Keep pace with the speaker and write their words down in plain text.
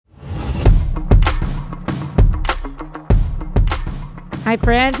Hi,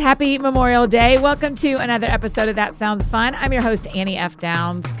 friends. Happy Memorial Day. Welcome to another episode of That Sounds Fun. I'm your host, Annie F.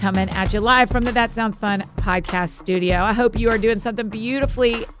 Downs, coming at you live from the That Sounds Fun podcast studio. I hope you are doing something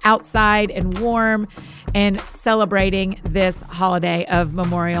beautifully outside and warm and celebrating this holiday of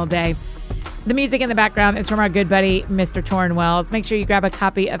Memorial Day. The music in the background is from our good buddy, Mr. Torrin Wells. Make sure you grab a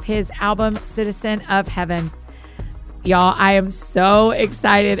copy of his album, Citizen of Heaven. Y'all, I am so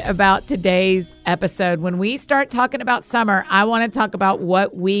excited about today's episode. When we start talking about summer, I want to talk about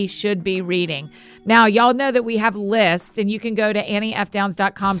what we should be reading. Now, y'all know that we have lists, and you can go to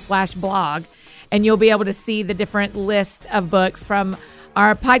anniefdowns.com/blog, and you'll be able to see the different lists of books from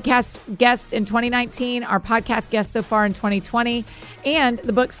our podcast guests in 2019, our podcast guests so far in 2020, and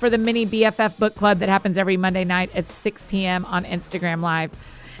the books for the mini BFF book club that happens every Monday night at 6 p.m. on Instagram Live.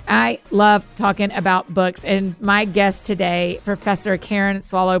 I love talking about books, and my guest today, Professor Karen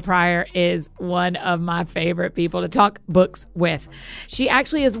Swallow Prior, is one of my favorite people to talk books with. She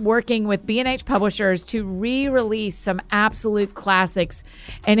actually is working with B&H Publishers to re-release some absolute classics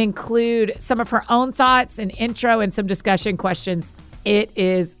and include some of her own thoughts, an intro, and some discussion questions. It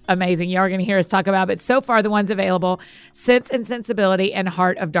is amazing. You are going to hear us talk about it. But so far, the ones available, Sense and Sensibility and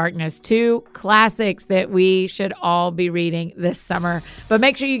Heart of Darkness, two classics that we should all be reading this summer. But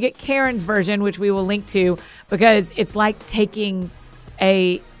make sure you get Karen's version, which we will link to, because it's like taking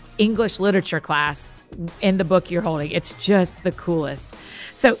a English literature class in the book you're holding. It's just the coolest.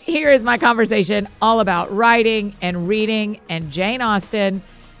 So here is my conversation all about writing and reading and Jane Austen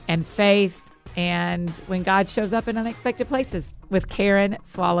and faith and when God shows up in unexpected places with Karen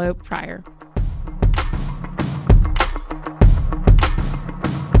Swallow Prior.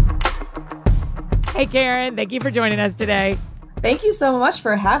 Hey, Karen, thank you for joining us today. Thank you so much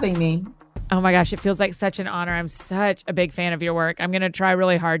for having me. Oh my gosh, it feels like such an honor. I'm such a big fan of your work. I'm going to try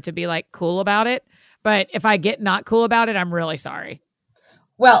really hard to be like cool about it. But if I get not cool about it, I'm really sorry.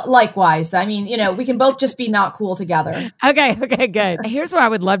 Well, likewise. I mean, we can both just be not cool together. Okay, good. Here's where I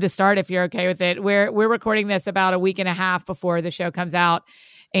would love to start if you're okay with it. We're recording this about a week and a half before the show comes out.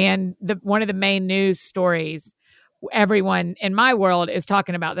 And one of the main news stories everyone in my world is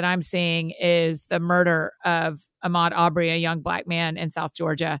talking about that I'm seeing is the murder of Ahmaud Arbery, a young Black man in South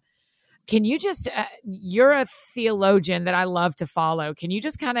Georgia. Can you just, you're a theologian that I love to follow. Can you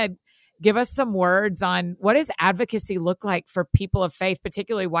just kind of give us some words on what does advocacy look like for people of faith,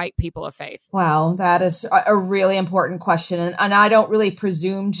 particularly white people of faith? Wow, that is a really important question. And I don't really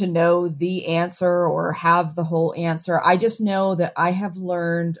presume to know the answer or have the whole answer. I just know that I have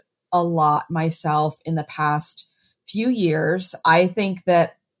learned a lot myself in the past few years. I think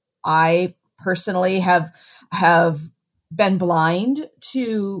that I personally have been blind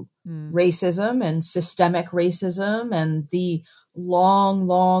to racism and systemic racism and the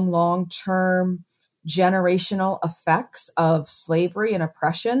long-term generational effects of slavery and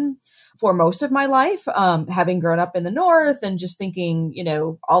oppression for most of my life, having grown up in the North and just thinking,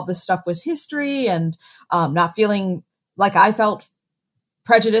 all this stuff was history and not feeling like I felt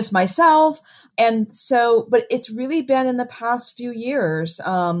prejudice myself. And so, but it's really been in the past few years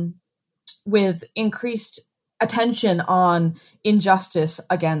with increased attention on injustice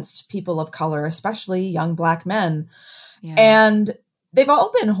against people of color, especially young Black men. Yeah. And they've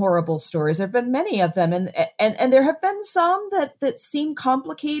all been horrible stories. There have been many of them. And there have been some that seem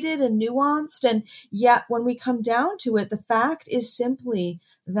complicated and nuanced. And yet when we come down to it, the fact is simply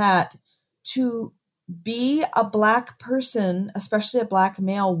that to be a Black person, especially a Black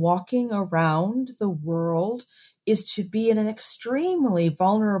male walking around the world, is to be in an extremely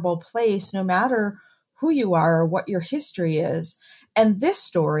vulnerable place, no matter who you are or what your history is. And this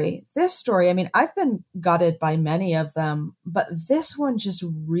story, I mean, I've been gutted by many of them, but this one just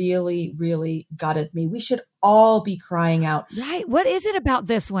really, really gutted me. We should all be crying out. Right. What is it about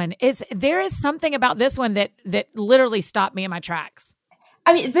this one? There is something about this one that literally stopped me in my tracks.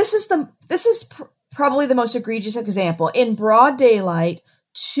 I mean, this is probably the most egregious example. In broad daylight,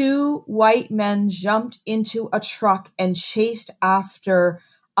 two white men jumped into a truck and chased after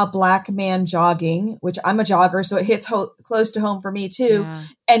a Black man jogging, which I'm a jogger, so it hits close to home for me too,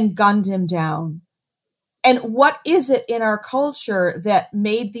 and gunned him down. And what is it in our culture that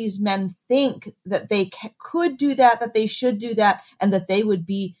made these men think that they could do that they should do that, and that they would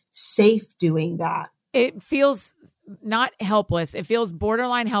be safe doing that? It feels not helpless. It feels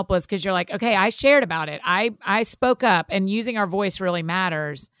borderline helpless because you're like, okay, I shared about it. I spoke up, and using our voice really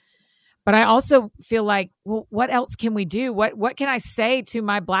matters. But I also feel like, well, what else can we do? What can I say to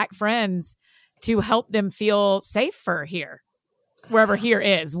my Black friends to help them feel safer here, wherever here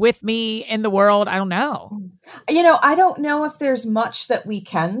is, with me, in the world? I don't know. I don't know if there's much that we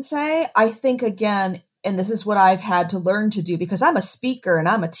can say. I think, again, and this is what I've had to learn to do because I'm a speaker and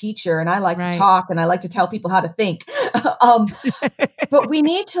I'm a teacher and I like to Right. talk and I like to tell people how to think. But we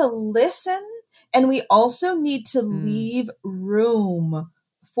need to listen, and we also need to leave room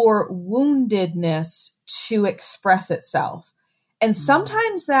for woundedness to express itself. And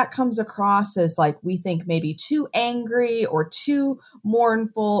sometimes that comes across as like we think maybe too angry or too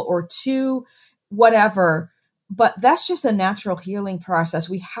mournful or too whatever. But that's just a natural healing process.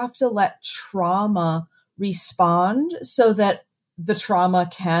 We have to let trauma respond so that the trauma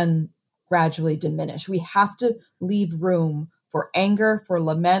can gradually diminish. We have to leave room for anger, for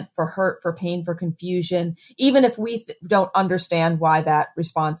lament, for hurt, for pain, for confusion, even if we don't understand why that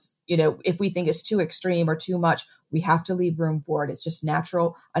response, if we think it's too extreme or too much, we have to leave room for it. It's just a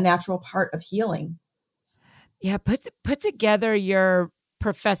natural part of healing. Yeah. Put together your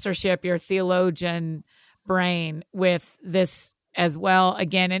professorship, your theologian brain with this as well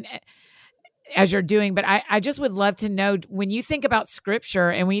again. And as you're doing, but I just would love to know, when you think about scripture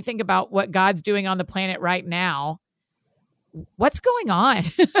and when you think about what God's doing on the planet right now, what's going on?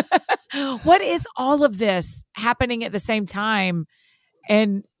 What is all of this happening at the same time?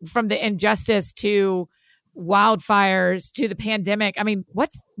 And from the injustice to wildfires to the pandemic, I mean,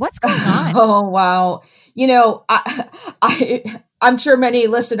 what's going on? Oh, wow. I'm sure many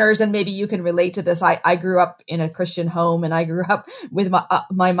listeners, and maybe you can relate to this. I grew up in a Christian home, and I grew up with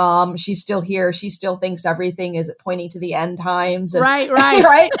my mom. She's still here. She still thinks everything is pointing to the end times. And, right.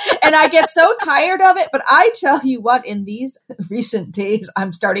 Right. And I get so tired of it. But I tell you what, in these recent days,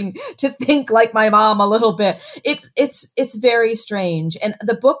 I'm starting to think like my mom a little bit. It's very strange. And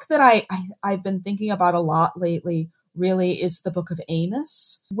the book that I've been thinking about a lot lately really is the book of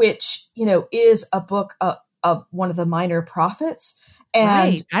Amos, which, is a book of one of the minor prophets.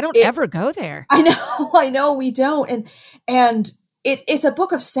 And right. I don't ever go there. I know we don't. And it's a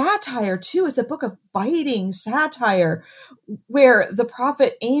book of satire too. It's a book of biting satire where the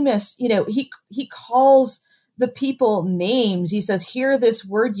prophet Amos, he calls the people names. He says, "Hear this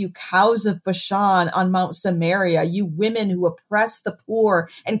word, you cows of Bashan on Mount Samaria, you women who oppress the poor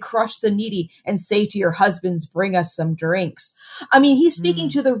and crush the needy, and say to your husbands, bring us some drinks." I mean, he's speaking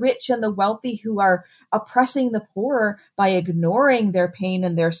to the rich and the wealthy who are oppressing the poor by ignoring their pain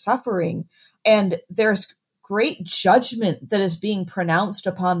and their suffering. And there's great judgment that is being pronounced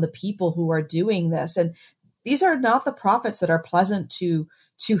upon the people who are doing this. And these are not the prophets that are pleasant to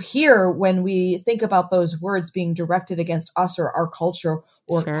hear when we think about those words being directed against us or our culture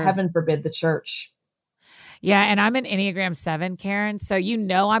or, Sure. heaven forbid, the church. Yeah, and I'm an Enneagram 7, Karen, so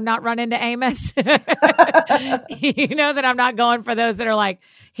I'm not running to Amos. You know that I'm not going for those that are like,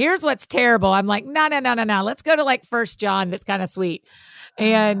 here's what's terrible. I'm like, no. Let's go to like 1 John that's kind of sweet.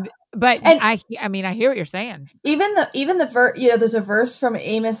 But I hear what you're saying. Even the verse, there's a verse from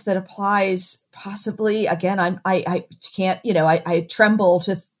Amos that applies possibly, again, I can't, I tremble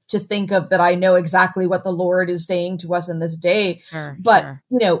to think of that. I know exactly what the Lord is saying to us in this day,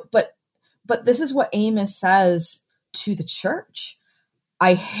 but this is what Amos says to the church.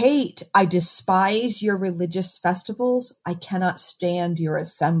 I despise your religious festivals. I cannot stand your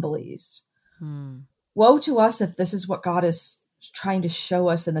assemblies. Woe to us if this is what God is trying to show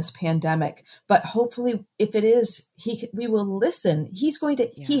us in this pandemic. But hopefully, if it is, we will listen.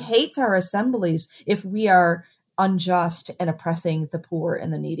 He hates our assemblies if we are unjust and oppressing the poor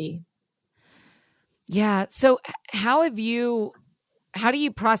and the needy. Yeah. So how do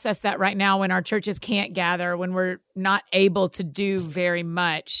you process that right now when our churches can't gather, when we're not able to do very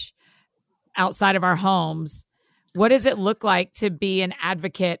much outside of our homes? What does it look like to be an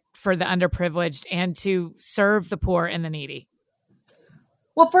advocate for the underprivileged and to serve the poor and the needy?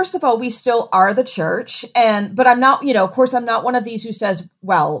 Well, first of all, we still are the church. But I'm not, of course, I'm not one of these who says,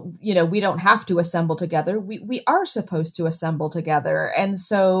 well, we don't have to assemble together. We are supposed to assemble together. And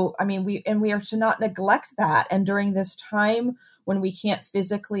so, we are to not neglect that. And during this time when we can't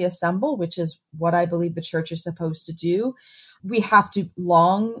physically assemble, which is what I believe the church is supposed to do, we have to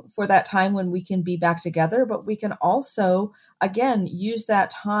long for that time when we can be back together, but we can also, again, use that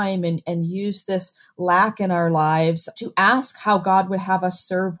time and use this lack in our lives to ask how God would have us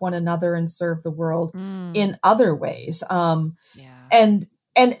serve one another and serve the world in other ways. And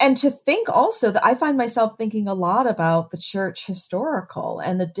to think also that I find myself thinking a lot about the church historical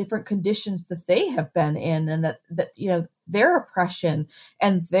and the different conditions that they have been in, and that their oppression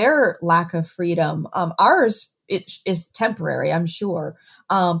and their lack of freedom. Ours, it is temporary, I'm sure.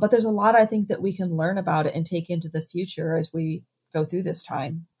 But there's a lot, I think, that we can learn about it and take into the future as we go through this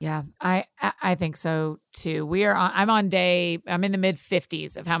time. Yeah, I think so too. I'm in the mid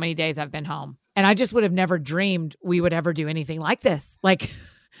 50s of how many days I've been home. And I just would have never dreamed we would ever do anything like this. Like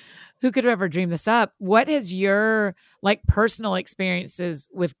who could have ever dreamed this up? What has your like personal experiences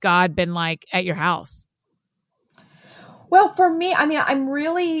with God been like at your house? Well, for me, I mean, I'm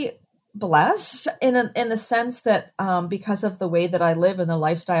really blessed in the sense that because of the way that I live and the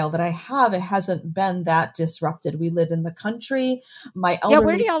lifestyle that I have, it hasn't been that disrupted. We live in the country. My elderly,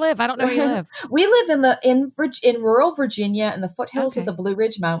 where do y'all live? I don't know where you live. We live in rural Virginia in the foothills of the Blue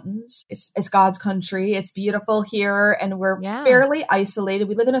Ridge Mountains. It's God's country. It's beautiful here, and we're fairly isolated.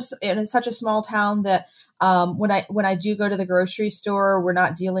 We live in such a small town that when I do go to the grocery store, we're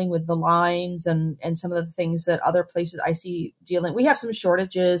not dealing with the lines and some of the things that other places I see dealing. We have some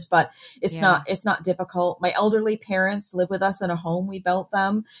shortages, but it's not difficult. My elderly parents live with us in a home. We built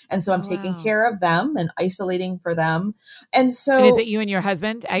them. And so I'm taking care of them and isolating for them. And so is it you and your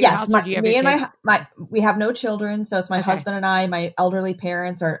husband at your house, or do you have me your and kids? we have no children. So it's my husband and I, my elderly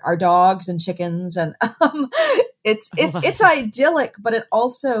parents, our dogs and chickens. And it's idyllic, but it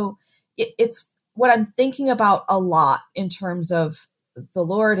also, it's what I'm thinking about a lot in terms of the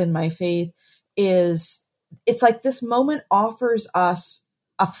Lord and my faith is it's like this moment offers us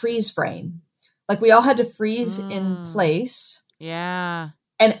a freeze frame. Like we all had to freeze in place. Yeah.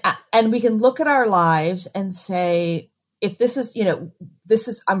 And we can look at our lives and say, if this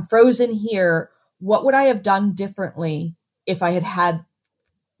is, I'm frozen here. What would I have done differently if I had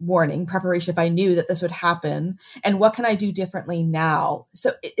warning, preparation, if I knew that this would happen? And what can I do differently now?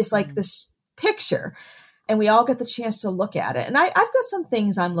 So it's like this picture, and we all get the chance to look at it. And I've got some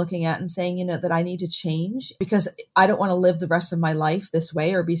things I'm looking at and saying, that I need to change because I don't want to live the rest of my life this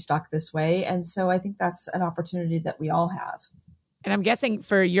way or be stuck this way. And so I think that's an opportunity that we all have. And I'm guessing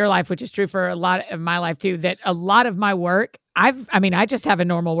for your life, which is true for a lot of my life too, that a lot of my work, I just have a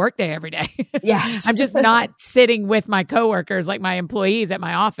normal work day every day. Yes. I'm just not sitting with my coworkers, like my employees at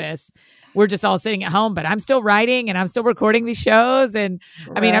my office. We're just all sitting at home, but I'm still writing and I'm still recording these shows. And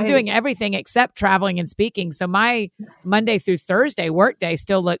I'm doing everything except traveling and speaking. So my Monday through Thursday work day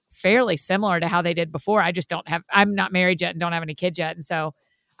still look fairly similar to how they did before. I'm not married yet and don't have any kids yet. And so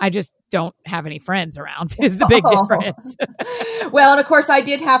I just don't have any friends around is the big difference. Well, and of course, I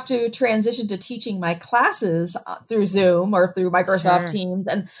did have to transition to teaching my classes through Zoom or through Microsoft Teams.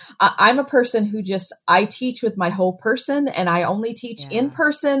 And I'm a person who I teach with my whole person and I only teach in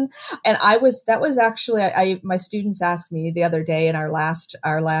person. And my students asked me the other day in our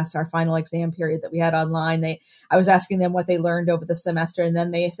final exam period that we had online, I was asking them what they learned over the semester. And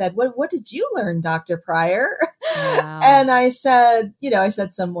then they said, what did you learn, Dr. Pryor? Wow. And I said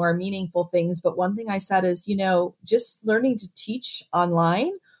some more meaningful things. But one thing I said is, just learning to teach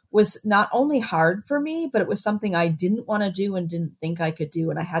online was not only hard for me, but it was something I didn't want to do and didn't think I could do.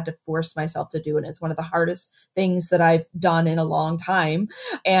 And I had to force myself to do. And it's one of the hardest things that I've done in a long time.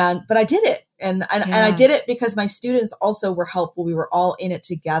 But I did it. And I did it because my students also were helpful. We were all in it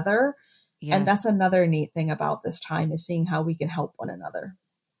together. Yes. And that's another neat thing about this time is seeing how we can help one another.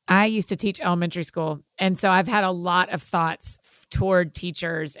 I used to teach elementary school. And so I've had a lot of thoughts toward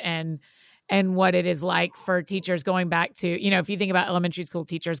teachers and what it is like for teachers going back to, if you think about elementary school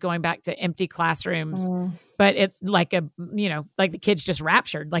teachers going back to empty classrooms, but it like the kids just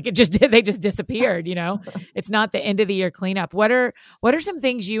raptured, like they just disappeared, it's not the end of the year cleanup. What are some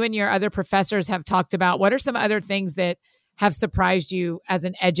things you and your other professors have talked about? What are some other things that have surprised you as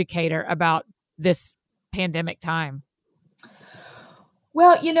an educator about this pandemic time?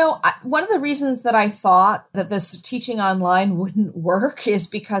 Well, one of the reasons that I thought that this teaching online wouldn't work is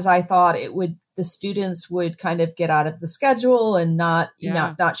because I thought the students would kind of get out of the schedule and not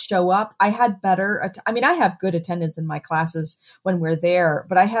show up. I had I have good attendance in my classes when we're there,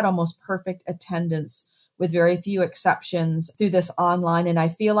 but I had almost perfect attendance with very few exceptions through this online. And I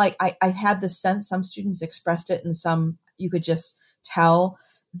feel like I had the sense some students expressed it and some you could just tell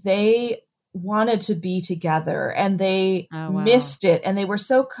they wanted to be together and they missed it and they were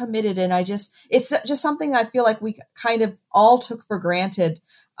so committed. And it's just something I feel like we kind of all took for granted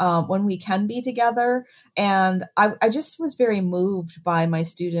when we can be together. And I just was very moved by my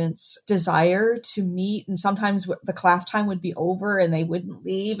students' desire to meet. And sometimes the class time would be over and they wouldn't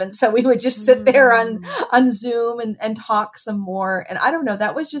leave. And so we would just sit there on Zoom and talk some more. And I don't know,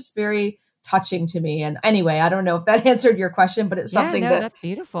 that was just very touching to me. And anyway, I don't know if that answered your question, but it's something that's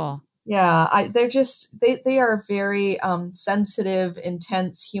beautiful. Yeah, they are very sensitive,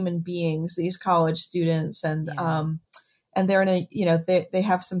 intense human beings, these college students, and they're in they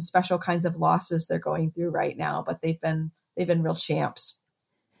have some special kinds of losses they're going through right now, but they've been real champs.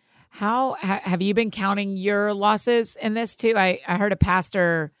 How have you been counting your losses in this too? I heard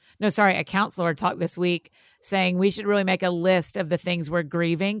a counselor talk this week saying we should really make a list of the things we're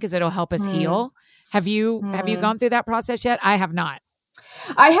grieving because it'll help us heal. Have you gone through that process yet? I have not.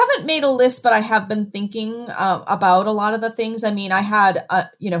 I haven't made a list, but I have been thinking about a lot of the things. I mean, I had,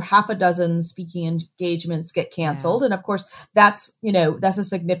 half a dozen speaking engagements get Yeah. canceled. And of course, that's a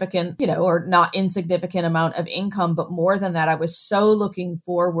significant, or not insignificant amount of income. But more than that, I was so looking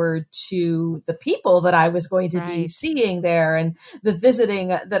forward to the people that I was going to be Right. seeing there and the visiting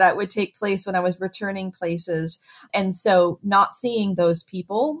that would take place when I was returning places. And so not seeing those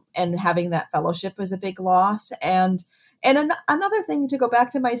people and having that fellowship was a big loss. And another thing, to go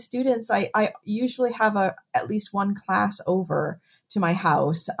back to my students, I usually have at least one class over to my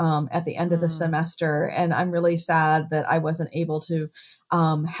house at the end of the Mm, semester. And I'm really sad that I wasn't able to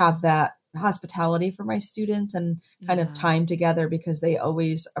have that hospitality for my students and kind of yeah. time together, because they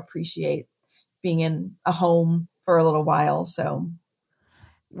always appreciate being in a home for a little while. So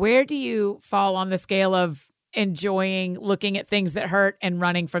Where do you fall on the scale of enjoying looking at things that hurt and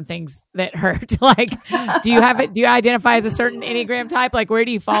running from things that hurt? Like, do you identify as a certain Enneagram type? Like, where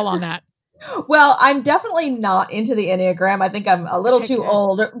do you fall on that? Well, I'm definitely not into the Enneagram. I think I'm a little Okay, too good.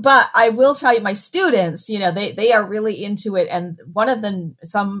 old, but I will tell you, my students, they are really into it. And one of them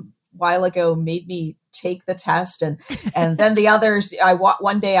some while ago made me take the test, and then the others,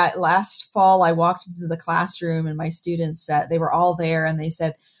 one day, last fall, I walked into the classroom and my students said, they were all there, and they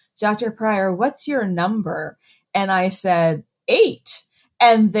said, "Dr. Pryor, what's your number?" And I said, 8.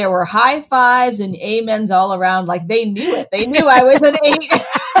 And there were high fives and amens all around. Like, they knew it. They knew I was an 8.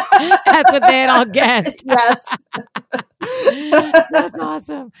 That's what they had all guessed. Yes. That's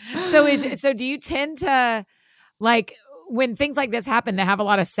awesome. So do you tend to, like, when things like this happen that have a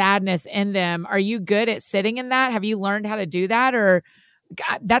lot of sadness in them, are you good at sitting in that? Have you learned how to do that? Or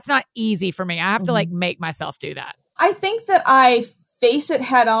God, that's not easy for me. I have to like Mhm. make myself do that. I think that I face it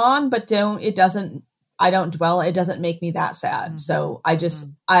head on, but I don't dwell. It doesn't make me that sad. Mm-hmm, So mm-hmm.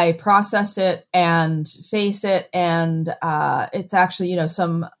 I process it and face it. And it's actually,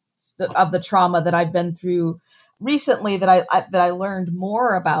 some of the trauma that I've been through recently that I learned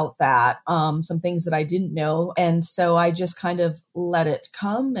more about that, some things that I didn't know. And so I just kind of let it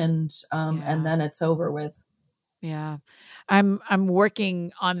come, and Yeah. then it's over with. Yeah. I'm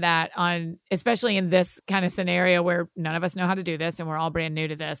working on that, on especially in this kind of scenario where none of us know how to do this and we're all brand new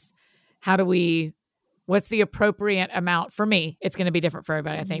to this. How do we What's the appropriate amount for me? It's going to be different for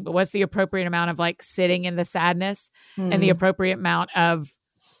everybody, I think, Mhm. but what's the appropriate amount of like sitting in the sadness and the Mhm. appropriate amount of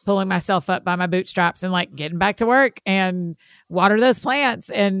pulling myself up by my bootstraps and like getting back to work and water those plants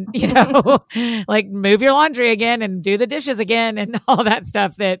and, like move your laundry again and do the dishes again and all that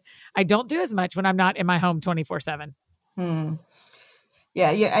stuff that I don't do as much when I'm not in my home 24/7. Hmm. Yeah,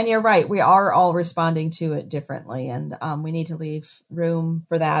 and you're right. We are all responding to it differently, and we need to leave room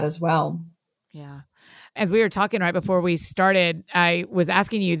for that as well. Yeah. As we were talking right before we started, I was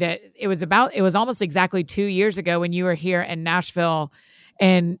asking you that it was almost exactly 2 years ago when you were here in Nashville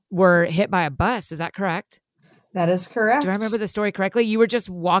and were hit by a bus. Is that correct? That is Do I remember correct. the story correctly? You were just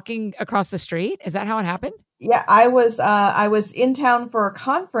walking across the street. Is that how it happened? Yeah, I was in town for a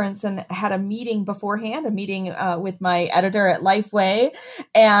conference and had a meeting beforehand, a meeting with my editor at Lifeway,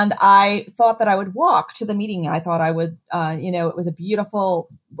 and I thought that I would walk to the meeting. I thought I would, it was a beautiful,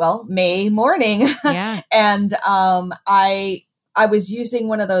 May morning, Yeah. and I was using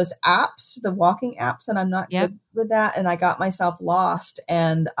one of those apps, the walking apps, and I'm not Yep. good with that, and I got myself lost,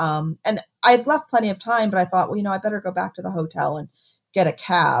 and I had left plenty of time, but I thought, I better go back to the hotel and get a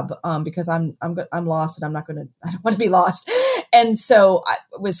cab, because I'm lost, and I don't want to be lost. And so I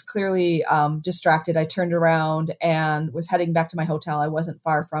was clearly distracted. I turned around and was heading back to my hotel. I wasn't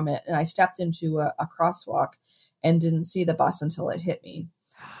far from it, and I stepped into a crosswalk and didn't see the bus until it hit me.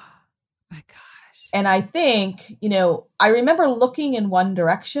 My gosh. And I think, I remember looking in one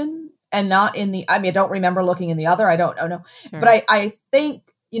direction and not in I mean, I don't remember looking in the other. I don't know. But Sure. I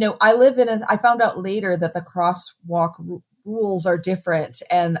think, I found out later that the crosswalk rules are different.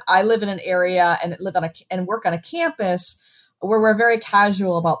 And I live in an area and and work on a campus where we're very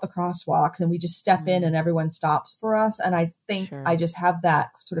casual about the crosswalks, and we just step in Mm, and everyone stops for us. And I think I sure. just have that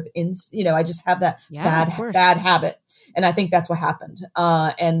sort of, I just have that Yeah, of course. bad habit. And I think that's what happened.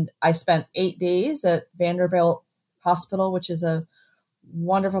 And I spent 8 days at Vanderbilt Hospital, which is a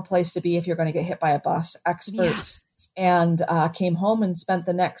wonderful place to be if you're going to get hit by a bus. Yeah. Experts. And came home and spent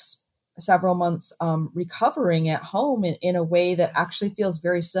the next several months recovering at home in a way that actually feels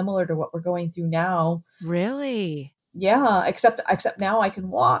very similar to what we're going through now. Really? Yeah, except now I can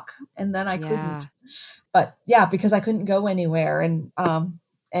walk, and then I couldn't. Yeah. But yeah, because I couldn't go anywhere, and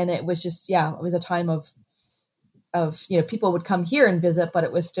it was just, yeah, it was a time of people would come here and visit, but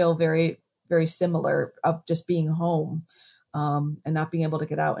it was still very, very similar, of just being home, and not being able to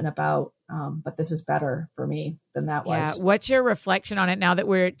get out and about. but this is better for me than that Yeah. was. What's your reflection on it now that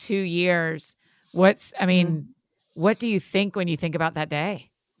we're at 2 years? What do you think when you think about that day?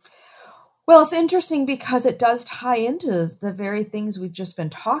 Well, it's interesting because it does tie into the very things we've just been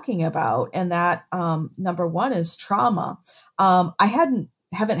talking about. And that number one is trauma. I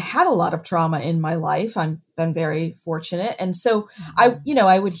haven't had a lot of trauma in my life. I've been very fortunate. And so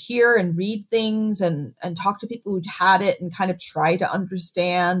I would hear and read things and talk to people who'd had it and kind of try to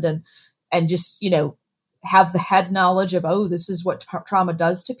understand and just, have the head knowledge of, oh, this is what trauma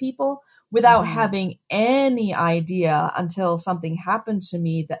does to people without having any idea until something happened to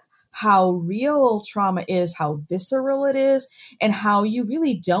me that how real trauma is, how visceral it is, and how you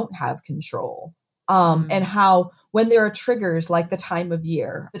really don't have control. And how when there are triggers like the time of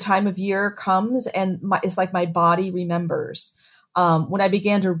year comes and it's like my body remembers. When I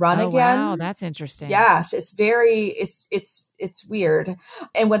began to run again. Wow, that's interesting. Yes, it's weird.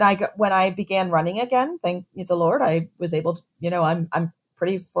 And when I began running again, thank the Lord, I was able to, I'm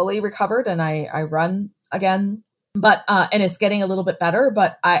pretty fully recovered and I run again. But, and it's getting a little bit better,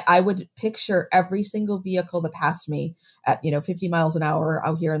 but I would picture every single vehicle that passed me at, 50 miles an hour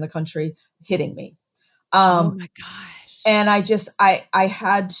out here in the country hitting me. Oh my gosh. And I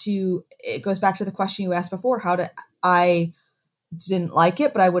had to, it goes back to the question you asked before, I didn't like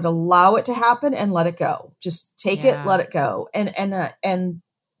it, but I would allow it to happen and let it go. Just take it, let it go. And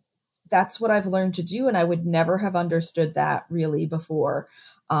that's what I've learned to do. And I would never have understood that really before.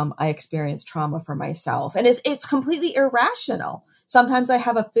 I experienced trauma for myself, and it's completely irrational. Sometimes I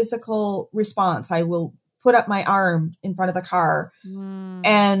have a physical response. I will put up my arm in front of the car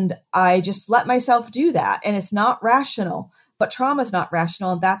and I just let myself do that. And it's not rational, but trauma is not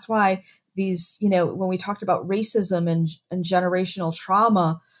rational. And that's why these, when we talked about racism and generational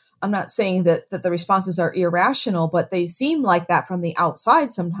trauma, I'm not saying that the responses are irrational, but they seem like that from the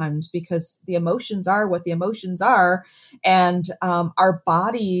outside sometimes because the emotions are what the emotions are. And our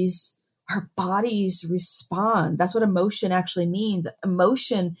bodies respond. That's what emotion actually means.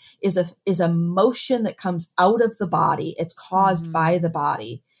 Emotion is a motion that comes out of the body. It's caused by the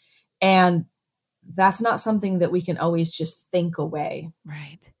body. And that's not something that we can always just think away.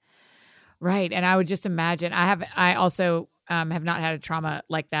 Right. And I would just imagine I also have not had a trauma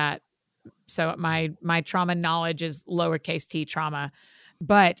like that. So my trauma knowledge is lowercase t trauma,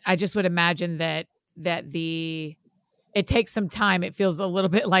 but I just would imagine that it takes some time. It feels a little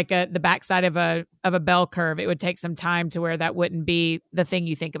bit like the backside of a bell curve. It would take some time to where that wouldn't be the thing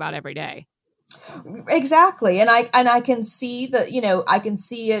you think about every day. Exactly. And I can see I can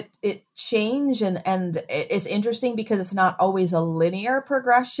see it change and it's interesting because it's not always a linear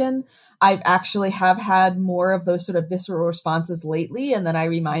progression. I've actually have had more of those sort of visceral responses lately. And then I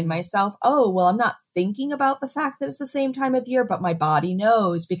remind myself, oh, well, I'm not thinking about the fact that it's the same time of year, but my body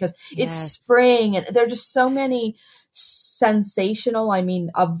knows because it's spring and there are just so many sensational,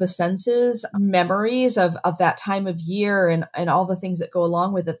 of the senses, memories of that time of year and all the things that go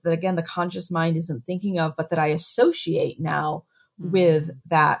along with it that, again, the conscious mind isn't thinking of, but that I associate now with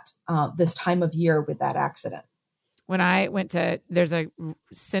that, this time of year with that accident. When I went there's a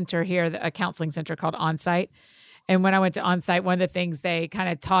center here, a counseling center called Onsite. And when I went to Onsite, one of the things they kind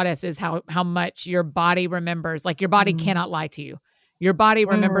of taught us is how much your body remembers. Like your body cannot lie to you. Your body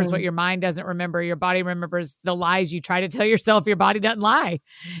remembers what your mind doesn't remember. Your body remembers the lies you try to tell yourself. Your body doesn't lie.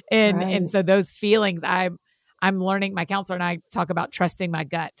 And so those feelings, I'm learning, my counselor and I talk about trusting my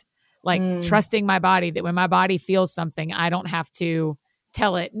gut, trusting my body, that when my body feels something, I don't have to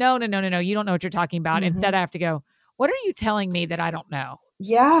tell it, no, you don't know what you're talking about. Instead, I have to go, what are you telling me that I don't know?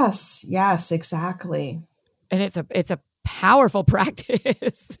 Yes, exactly. And it's a powerful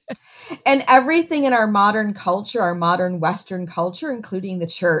practice. And everything in our modern culture, our modern Western culture, including the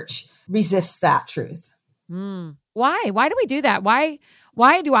church, resists that truth. Why? Why do we do that? Why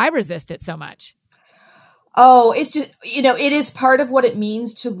do I resist it so much? Oh, it's just, it is part of what it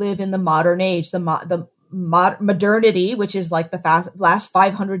means to live in the modern age, the modernity, which is like the last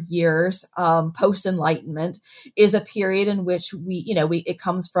 500 years post-Enlightenment, is a period in which it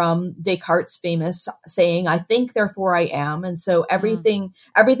comes from Descartes' famous saying, "I think, therefore I am." And so everything,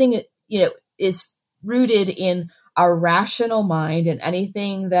 is rooted in our rational mind, and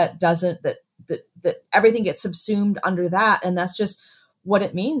anything that doesn't, that everything gets subsumed under that. And that's just what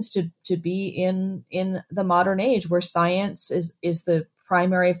it means to be in the modern age, where science is the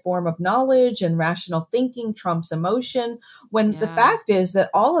primary form of knowledge and rational thinking trumps emotion, when the fact is that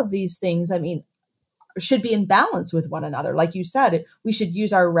all of these things, should be in balance with one another. Like you said, we should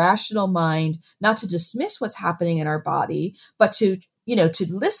use our rational mind not to dismiss what's happening in our body, but to to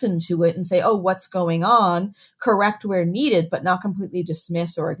listen to it and say, oh, what's going on, correct where needed, but not completely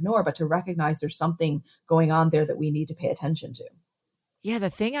dismiss or ignore, but to recognize there's something going on there that we need to pay attention to. Yeah, the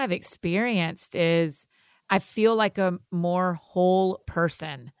thing I've experienced is I feel like a more whole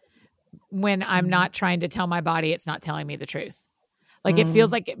person when I'm not trying to tell my body it's not telling me the truth. Like it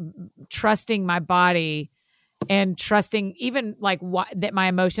feels like trusting my body and trusting even like that my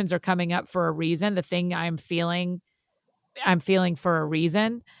emotions are coming up for a reason. The thing I'm feeling for a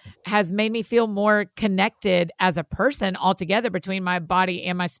reason has made me feel more connected as a person altogether between my body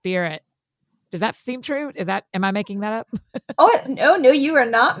and my spirit. Does that seem true? Am I making that up? Oh, no, you are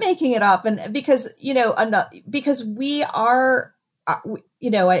not making it up. And because, because we are,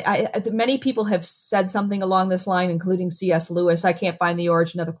 many people have said something along this line, including C.S. Lewis. I can't find the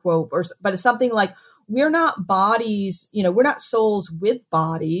origin of the quote, but it's something like, we're not bodies, we're not souls with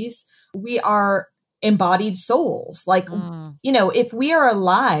bodies. We are embodied souls. Like, if we are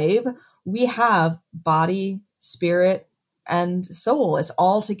alive, we have body, spirit, and soul. It's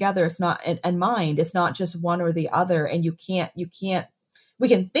all together. It's not, and mind. It's not just one or the other. And we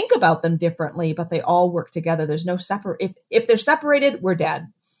can think about them differently, but they all work together. There's no separate. If they're separated, we're dead.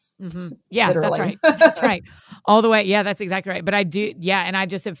 Mm-hmm. Yeah, literally. That's right. That's right. All the way. Yeah, that's exactly right. But I do. Yeah. And I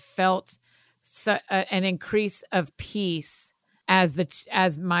just have felt an increase of peace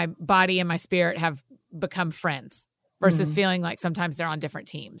as my body and my spirit have become friends versus feeling like sometimes they're on different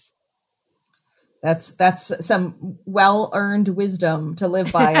teams. That's some well-earned wisdom to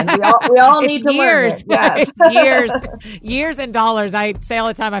live by, and we all need to learn it. Yes. It's years and dollars. I say all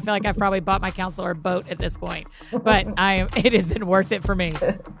the time, I feel like I've probably bought my counselor a boat at this point, but it has been worth it for me.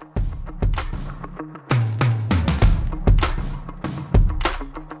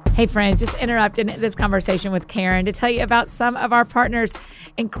 Hey friends, just interrupting this conversation with Karen to tell you about some of our partners,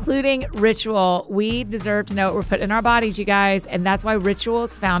 including Ritual. We deserve to know what we're putting in our bodies, you guys, and that's why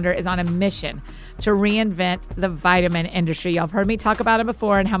Ritual's founder is on a mission to reinvent the vitamin industry. Y'all have heard me talk about them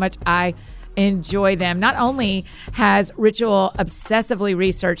before and how much I enjoy them. Not only has Ritual obsessively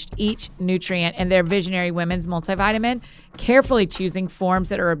researched each nutrient in their visionary women's multivitamin, carefully choosing forms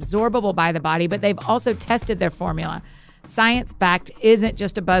that are absorbable by the body, but they've also tested their formula. Science-backed isn't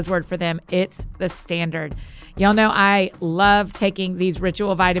just a buzzword for them, it's the standard. Y'all know I love taking these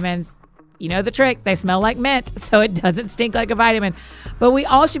Ritual vitamins. You know the trick, they smell like mint, so it doesn't stink like a vitamin. But we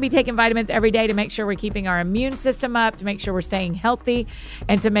all should be taking vitamins every day to make sure we're keeping our immune system up, to make sure we're staying healthy,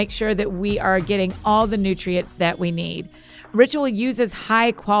 and to make sure that we are getting all the nutrients that we need. Ritual uses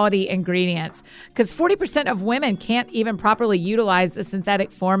high-quality ingredients because 40% of women can't even properly utilize the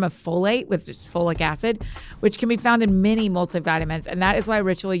synthetic form of folate, which is folic acid, which can be found in many multivitamins. And that is why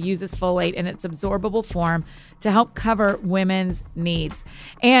Ritual uses folate in its absorbable form to help cover women's needs.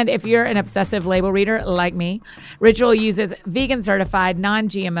 And if you're an obsessive label reader like me, Ritual uses vegan-certified,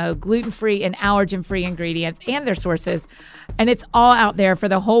 non-GMO, gluten-free, and allergen-free ingredients and their sources. And it's all out there for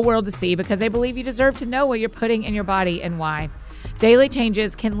the whole world to see because they believe you deserve to know what you're putting in your body and why. Daily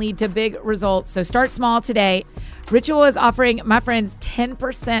changes can lead to big results, so start small today. Ritual is offering my friends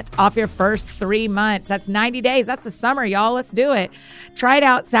 10% off your first 3 months. That's 90 days. That's the summer, y'all. Let's do it. Try it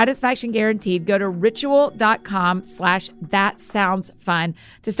out. Satisfaction guaranteed. Go to ritual.com/thatsoundsfun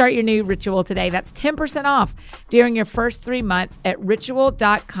to start your new Ritual today. That's 10% off during your first 3 months at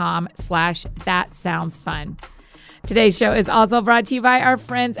ritual.com/thatsoundsfun. Today's show is also brought to you by our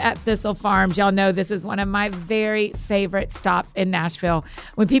friends at Thistle Farms. Y'all know this is one of my very favorite stops in Nashville.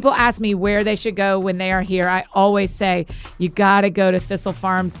 When people ask me where they should go when they are here, I always say, you got to go to Thistle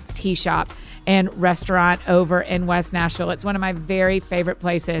Farms Tea Shop and Restaurant over in West Nashville. It's one of my very favorite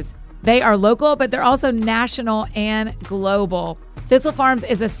places. They are local, but they're also national and global. Thistle Farms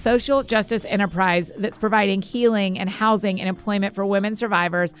is a social justice enterprise that's providing healing and housing and employment for women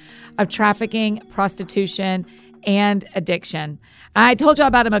survivors of trafficking, prostitution, and addiction. I told y'all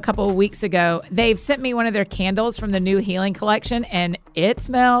about them a couple of weeks ago. They've sent me one of their candles from the new healing collection, and it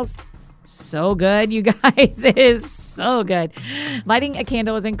smells so good, you guys. It is so good. Lighting a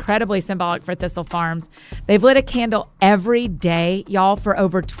candle is incredibly symbolic for Thistle Farms. They've lit a candle every day, y'all, for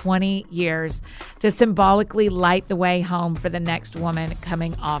over 20 years to symbolically light the way home for the next woman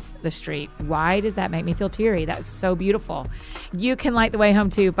coming off the street. Why does that make me feel teary? That's so beautiful. You can light the way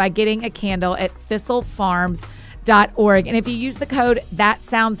home too by getting a candle at thistlefarms.org. And if you use the code That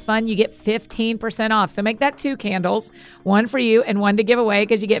Sounds Fun, you get 15% off. So make that 2 candles, one for you and one to give away,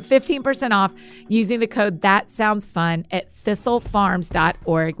 because you get 15% off using the code That Sounds Fun at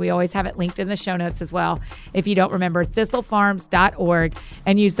thistlefarms.org. We always have it linked in the show notes as well. If you don't remember, thistlefarms.org,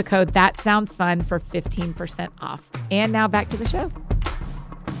 and use the code That Sounds Fun for 15% off. And now back to the show.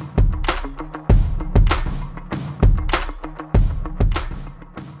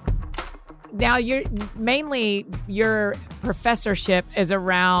 Now your professorship is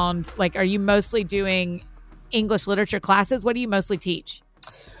around, like, are you mostly doing English literature classes? What do you mostly teach?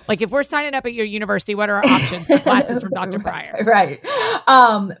 Like, if we're signing up at your university, what are our options for classes from Dr. Pryor? Right.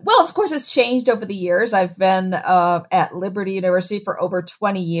 Well, of course, it's changed over the years. I've been at Liberty University for over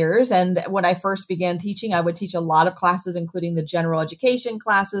 20 years. And when I first began teaching, I would teach a lot of classes, including the general education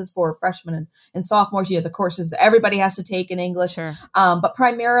classes for freshmen and sophomores, the courses everybody has to take in English. Sure. But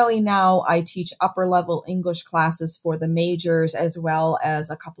primarily now I teach upper level English classes for the majors, as well as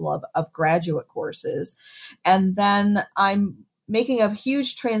a couple of graduate courses. And then I'm making a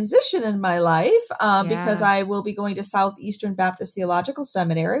huge transition in my life because I will be going to Southeastern Baptist Theological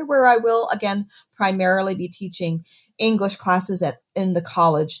Seminary, where I will, again, primarily be teaching English classes in the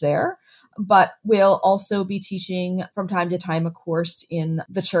college there, but will also be teaching from time to time a course in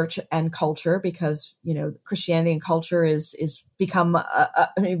the church and culture, because, Christianity and culture is become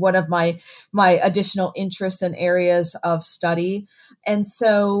one of my additional interests and areas of study. And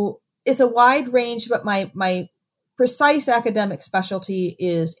so it's a wide range, but my precise academic specialty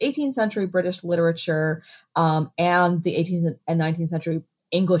is 18th century British literature and the 18th and 19th century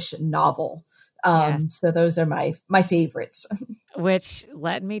English novel. So those are my favorites. Which,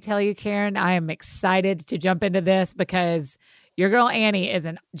 let me tell you, Karen, I am excited to jump into this because your girl Annie is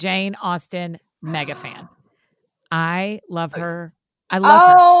a Jane Austen mega fan. I love her.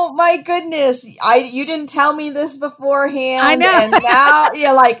 Oh my goodness. You didn't tell me this beforehand. I know. And now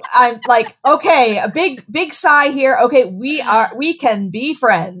I'm like, okay, a big sigh here. Okay. We can be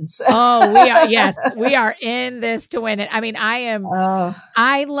friends. Oh, we are. Yes. We are in this to win it. I mean,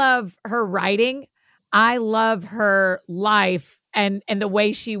 I love her writing. I love her life and the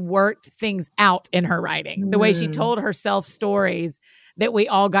way she worked things out in her writing, the way she told herself stories that we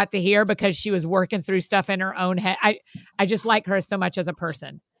all got to hear because she was working through stuff in her own head. I just like her so much as a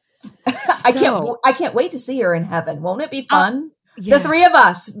person. I can't wait to see her in heaven. Won't it be fun? Yes. The three of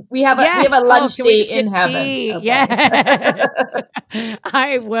us, we have a lunch date in heaven. Okay. Yeah.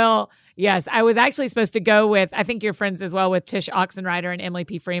 I will. Yes. I was actually supposed to go with, I think you're friends as well with Tish Oxenrider and Emily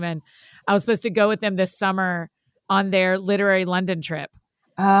P. Freeman. I was supposed to go with them this summer on their literary London trip.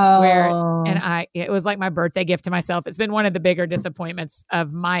 Oh. It was like my birthday gift to myself. It's been one of the bigger disappointments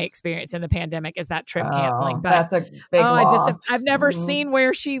of my experience in the pandemic is that trip canceling. But that's a big loss. I've never seen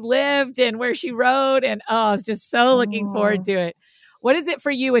where she lived and where she wrote. And I was just so looking forward to it. What is it for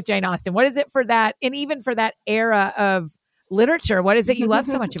you with Jane Austen? What is it for that? And even for that era of literature, what is it you love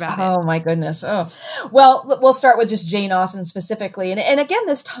so much about it? Oh my goodness. Oh, well, we'll start with just Jane Austen specifically. And again,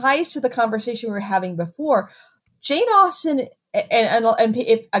 this ties to the conversation we were having before. Jane Austen, and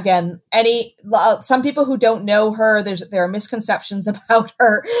if again, some people who don't know her, there are misconceptions about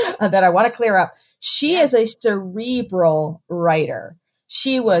her that I want to clear up. She is a cerebral writer.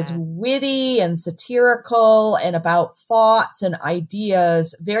 She was witty and satirical and about thoughts and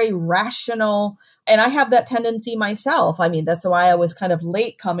ideas, very rational. And I have that tendency myself. I mean, that's why I was kind of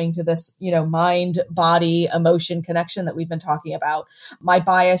late coming to this, mind, body, emotion connection that we've been talking about. My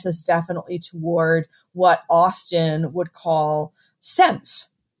bias is definitely toward what Austen would call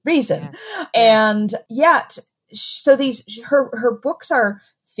sense, reason. Yeah. And yet, so her books are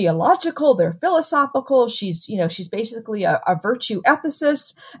theological, they're philosophical. She's basically a virtue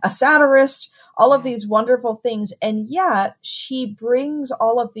ethicist, a satirist, all of these wonderful things. And yet she brings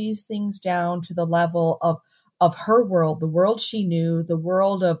all of these things down to the level of her world, the world she knew, the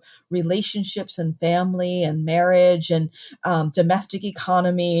world of relationships and family and marriage and domestic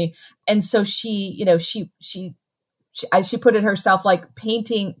economy. And so she put it herself like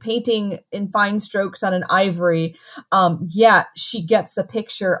painting in fine strokes on an ivory. Yet she gets the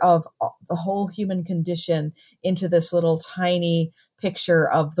picture of the whole human condition into this little tiny picture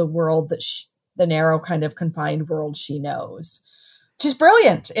of the world the narrow kind of confined world she knows. She's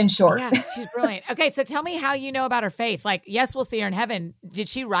brilliant, in short. Yeah, she's brilliant. Okay, so tell me how you know about her faith. Like, yes, we'll see her in heaven. Did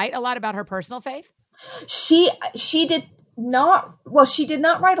she write a lot about her personal faith? She did not. Well, she did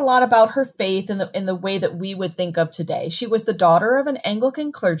not write a lot about her faith in the way that we would think of today. She was the daughter of an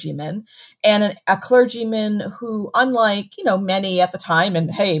Anglican clergyman, and a clergyman who, unlike many at the time,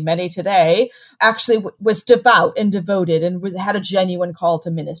 and many today, actually was devout and devoted, and had a genuine call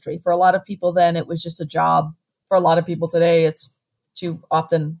to ministry. For a lot of people then, it was just a job. For a lot of people today, it's too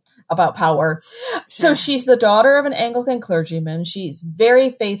often about power. Sure. So she's the daughter of an Anglican clergyman. She's very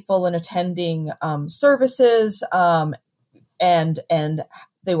faithful in attending services and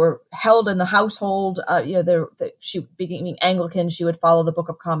they were held in the household. She being Anglican, she would follow the Book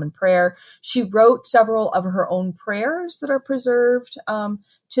of Common Prayer. She wrote several of her own prayers that are preserved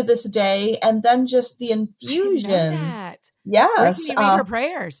to this day. And then just the infusion. I didn't know that. Yes. Where can you read her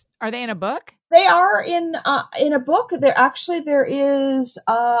prayers? Are they in a book? They are in a book. There is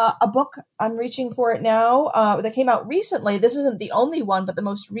a book. I'm reaching for it now. That came out recently. This isn't the only one, but the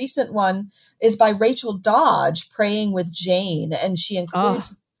most recent one is by Rachel Dodge, Praying with Jane, and she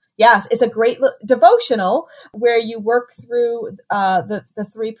includes. Yes, it's a great devotional where you work through the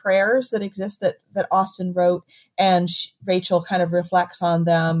three prayers that exist that Austen wrote, and Rachel kind of reflects on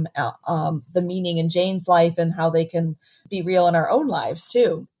them, the meaning in Jane's life and how they can be real in our own lives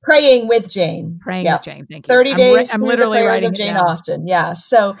too. Praying with Jane. Praying with Jane. Thank you. 30 days. I'm literally writing of Jane Austen. Yes.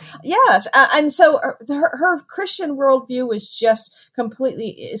 So yes, and so her Christian worldview is just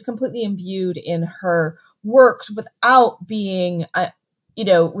completely imbued in her works without being.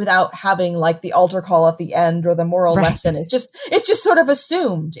 Without having like the altar call at the end or the moral lesson. It's just sort of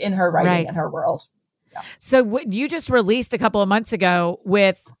assumed in her writing and her world. Yeah. So you just released a couple of months ago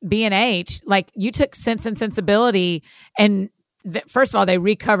with B&H, like you took Sense and Sensibility and first of all, they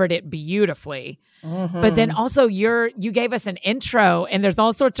recovered it beautifully. Mm-hmm. But then also you gave us an intro and there's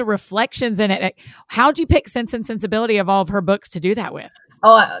all sorts of reflections in it. How'd you pick Sense and Sensibility of all of her books to do that with?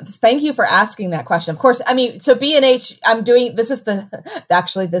 Oh, thank you for asking that question. Of course, I mean, so B&H, this is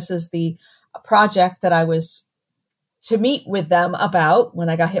the project that I was to meet with them about when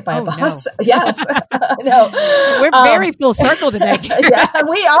I got hit by a bus. No. Yes. No. We're very full circle today. Yeah,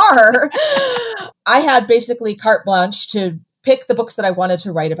 we are. I had basically carte blanche to pick the books that I wanted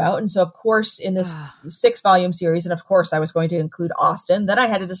to write about. And so, of course, in this 6-volume series, and of course, I was going to include Austen. Then I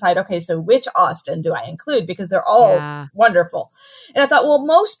had to decide, okay, so which Austen do I include? Because they're all wonderful. And I thought, well,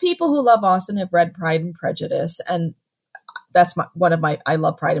 most people who love Austen have read Pride and Prejudice. And that's I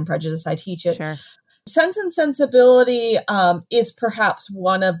love Pride and Prejudice. I teach it. Sure. Sense and Sensibility is perhaps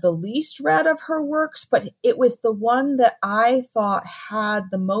one of the least read of her works, but it was the one that I thought had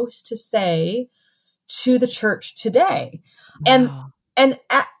the most to say to the church today. Wow. And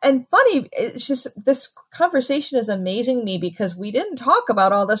funny, it's just this conversation is amazing to me because we didn't talk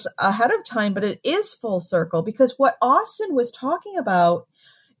about all this ahead of time, but it is full circle because what Austen was talking about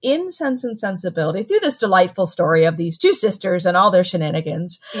in Sense and Sensibility through this delightful story of these two sisters and all their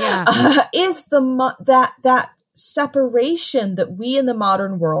shenanigans is that separation that we in the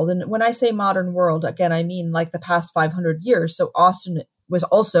modern world, and when I say modern world, again, I mean like the past 500 years. So Austen was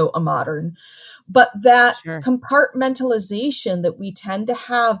also a modern, but that compartmentalization that we tend to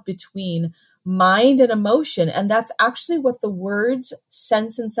have between mind and emotion. And that's actually what the words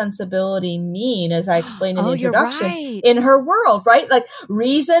sense and sensibility mean, as I explained in the introduction, in her world, right? Like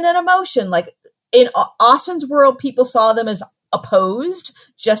reason and emotion, like in Austen's world, people saw them as opposed,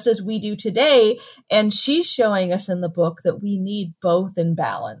 just as we do today. And she's showing us in the book that we need both in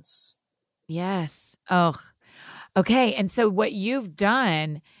balance. Yes. Oh, okay. And so what you've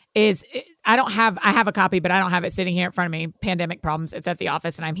done is I have a copy, but I don't have it sitting here in front of me. Pandemic problems. It's at the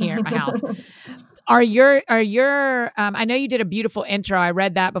office and I'm here at my house. Are your I know you did a beautiful intro. I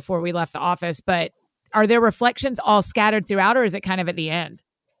read that before we left the office, but are there reflections all scattered throughout or is it kind of at the end?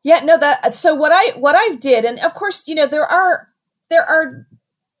 Yeah, no, so what I did, and of course, there are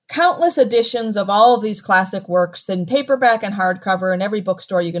countless editions of all of these classic works in paperback and hardcover in every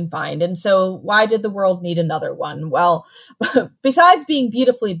bookstore you can find. And so why did the world need another one? Well, besides being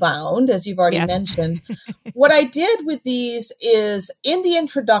beautifully bound, as you've already mentioned, what I did with these is in the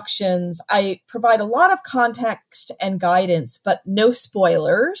introductions, I provide a lot of context and guidance, but no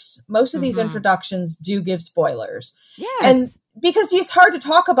spoilers. Most of these introductions do give spoilers. Yes. And because it's hard to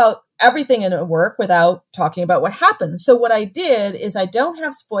talk about everything in a work without talking about what happens. So what I did is I don't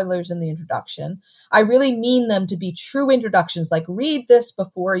have spoilers in the introduction. I really mean them to be true introductions, like read this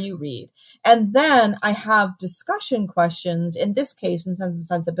before you read. And then I have discussion questions, in this case, in Sense and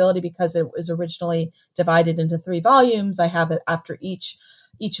Sensibility, because it was originally divided into 3 volumes. I have it after each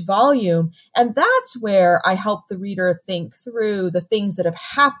volume. And that's where I help the reader think through the things that have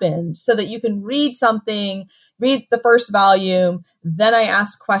happened so that you can read the first volume, then I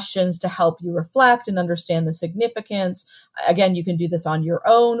ask questions to help you reflect and understand the significance. Again, you can do this on your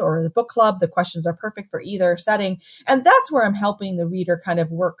own or in the book club. The questions are perfect for either setting. And that's where I'm helping the reader kind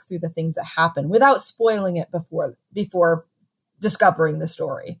of work through the things that happen without spoiling it before discovering the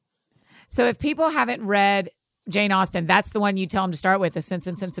story. So if people haven't read Jane Austen, that's the one you tell them to start with, the Sense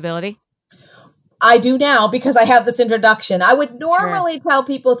and Sensibility? I do now because I have this introduction. I would normally tell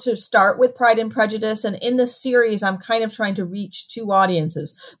people to start with Pride and Prejudice. And in this series, I'm kind of trying to reach two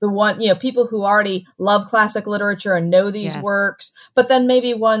audiences. The one, people who already love classic literature and know these works, but then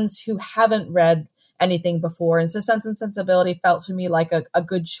maybe ones who haven't read anything before. And so Sense and Sensibility felt to me like a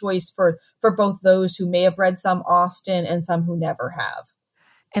good choice for both those who may have read some Austen and some who never have.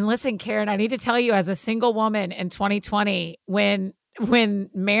 And listen, Karen, I need to tell you, as a single woman in 2020, when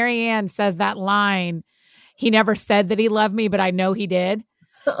Marianne says that line, he never said that he loved me, but I know he did.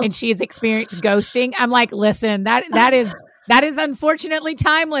 And she has experienced ghosting. I'm like, listen, that is unfortunately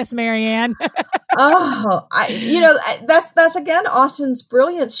timeless, Marianne. That's again, Austen's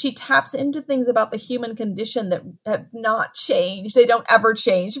brilliance. She taps into things about the human condition that have not changed. They don't ever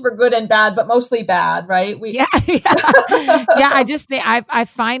change, for good and bad, but mostly bad, right? Yeah. I just think I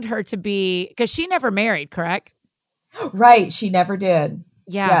find her to be, because she never married, correct? Right. She never did.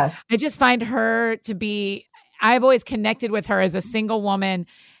 Yeah. Yes. I just find her to be, I've always connected with her as a single woman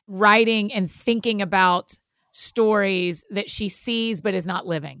writing and thinking about stories that she sees but is not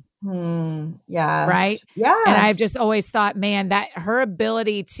living. Yes. Right? Yes. And I've just always thought, man, that her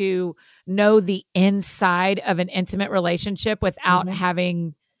ability to know the inside of an intimate relationship without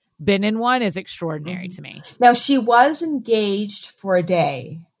having been in one is extraordinary to me. Now, she was engaged for a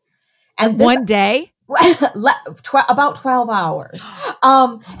day. And one day? About 12 hours.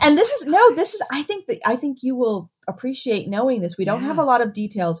 And this is, I think you will appreciate knowing this. We don't have a lot of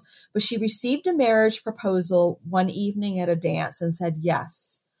details, but she received a marriage proposal one evening at a dance and said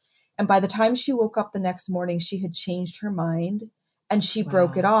yes. And by the time she woke up the next morning, she had changed her mind and she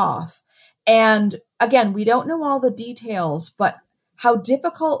broke it off. And again, we don't know all the details, but how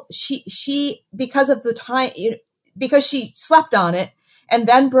difficult she because of the time, because she slept on it and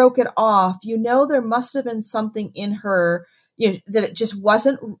then broke it off, there must have been something in her that it just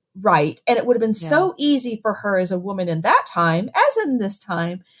wasn't right. And it would have been so easy for her as a woman in that time, as in this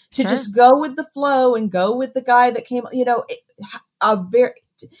time, to just go with the flow and go with the guy that came,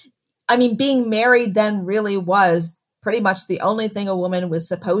 being married then really was pretty much the only thing a woman was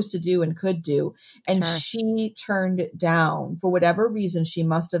supposed to do and could do. And she turned it down for whatever reason. She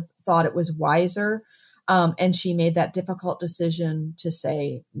must have thought it was wiser. And she made that difficult decision to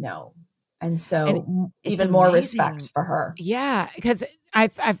say no. And so even more respect for her. Yeah, because I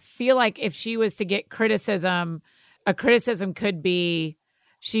feel like if she was to get criticism, a criticism could be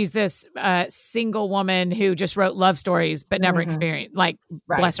she's this single woman who just wrote love stories but never experienced,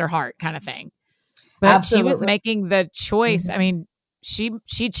 bless her heart kind of thing. But Absolutely. She was making the choice. I mean, she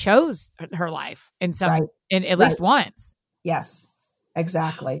chose her life in at least once. Yes,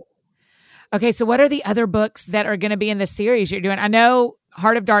 exactly. Okay, so what are the other books that are going to be in the series you're doing? I know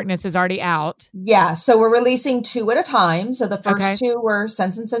Heart of Darkness is already out. Yeah, so we're releasing 2 at a time. So the first 2 were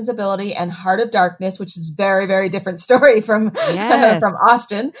Sense and Sensibility and Heart of Darkness, which is very, very different story from from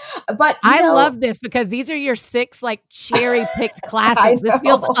Austen. But I love this because these are your 6 cherry picked classics. This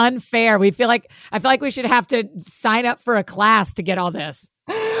feels unfair. I feel like we should have to sign up for a class to get all this.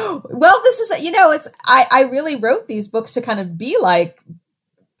 Well, this is I really wrote these books to kind of be like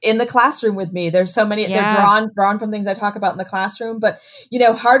in the classroom with me. There's so many, they're drawn from things I talk about in the classroom, but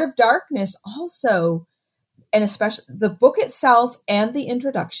Heart of Darkness also, and especially the book itself and the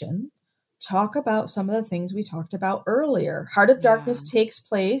introduction talk about some of the things we talked about earlier. Heart of Darkness takes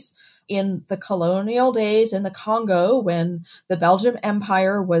place in the colonial days in the Congo when the Belgian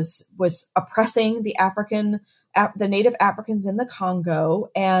Empire was oppressing the native Africans in the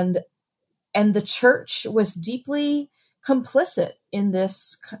Congo, and the church was deeply complicit in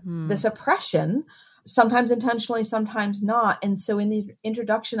this oppression, sometimes intentionally, sometimes not. And so in the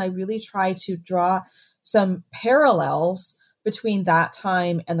introduction, I really try to draw some parallels between that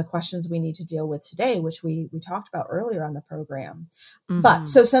time and the questions we need to deal with today, which we talked about earlier on the program. But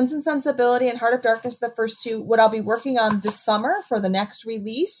so Sense and Sensibility and Heart of Darkness, the first 2, what I'll be working on this summer for the next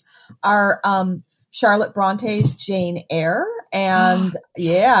release are Charlotte Bronte's Jane Eyre, and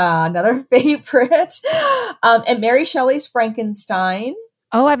another favorite, and Mary Shelley's Frankenstein.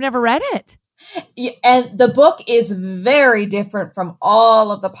 Oh, I've never read it. And the book is very different from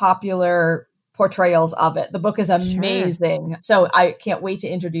all of the popular portrayals of it. The book is amazing. Sure. So I can't wait to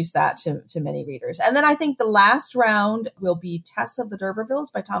introduce that to many readers. And then I think the last round will be Tess of the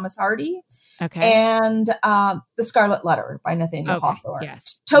D'Urbervilles by Thomas Hardy. Okay. And The Scarlet Letter by Nathaniel Hawthorne.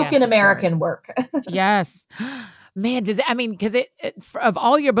 Yes. Token American work. Yes. Man, because of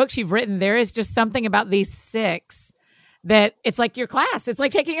all your books you've written, there is just something about these 6 that it's like your class. It's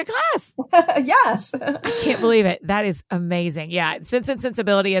like taking a class. Yes. I can't believe it. That is amazing. Yeah. Sense and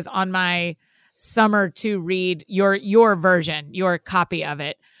Sensibility is on my summer to read your version, your copy of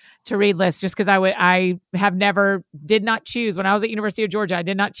it. read list just because did not choose when I was at University of Georgia. I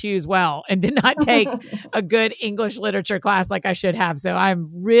did not choose well and did not take a good English literature class like I should have. So I'm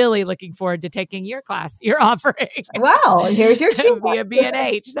really looking forward to taking your class you're offering. Wow, here's your via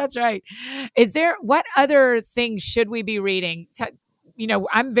B&H. That's right. What other things should we be reading?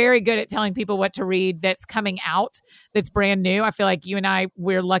 I'm very good at telling people what to read that's coming out, that's brand new. I feel like you and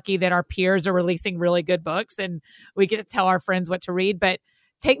we're lucky that our peers are releasing really good books and we get to tell our friends what to read. But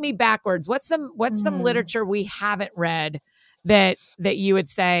take me backwards. What's some literature we haven't read that you would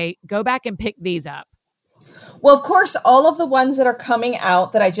say, go back and pick these up? Well, of course, all of the ones that are coming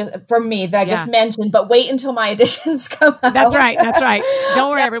out that I just mentioned, but wait until my editions come out. That's right. Don't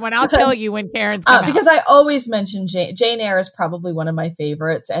worry, everyone. I'll tell you when Karen's come because I always mention Jane Eyre is probably one of my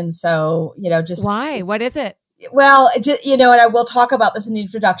favorites. And so, just why? What is it? Well, and I will talk about this in the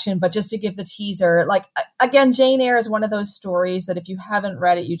introduction, but just to give the teaser, like, again, Jane Eyre is one of those stories that if you haven't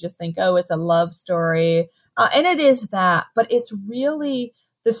read it, you just think, oh, it's a love story. And it is that, but it's really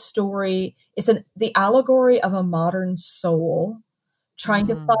the story. It's the allegory of a modern soul trying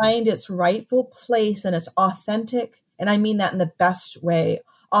to find its rightful place and its authentic, and I mean that in the best way,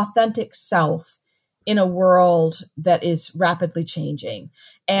 authentic self in a world that is rapidly changing.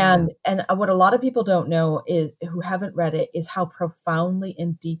 And what a lot of people don't know is, who haven't read it, is how profoundly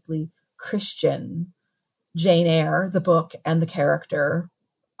and deeply Christian Jane Eyre, the book, and the character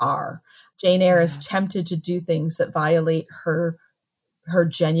are. Jane Eyre is tempted to do things that violate her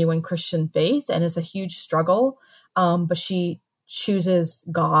genuine Christian faith, and it's a huge struggle. But she chooses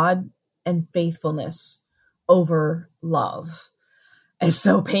God and faithfulness over love. It's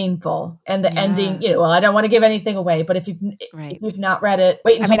so painful. And the ending, I don't want to give anything away, but if you've not read it,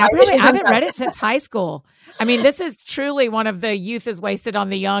 wait until I haven't read it since high school. I mean, this is truly one of the youth is wasted on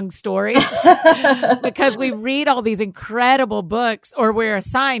the young stories because we read all these incredible books, or we're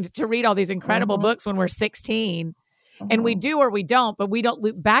assigned to read all these incredible books when we're 16. And we do or we don't, but we don't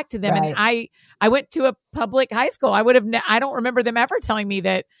loop back to them. Right. And I went to a public high school. I don't remember them ever telling me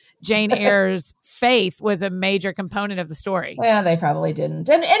that Jane Eyre's faith was a major component of the story. Yeah, they probably didn't.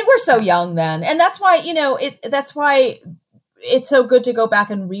 And we're so young then. And that's why, that's why it's so good to go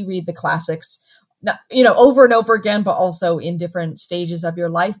back and reread the classics, over and over again, but also in different stages of your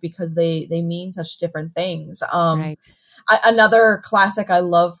life, because they mean such different things. Right. Another classic I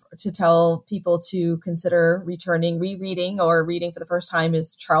love to tell people to consider rereading or reading for the first time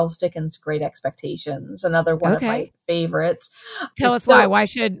is Charles Dickens' Great Expectations, another one of my favorites. Tell us why. Why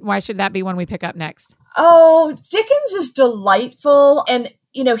should that be one we pick up next? Oh, Dickens is delightful. And,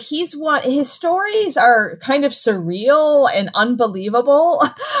 his stories are kind of surreal and unbelievable.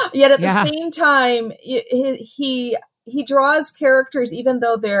 Yet at the same time, he draws characters, even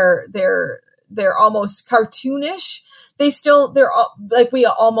though they're almost cartoonish. They're all, like, we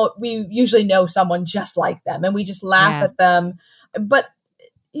usually know someone just like them and we just laugh at them. But,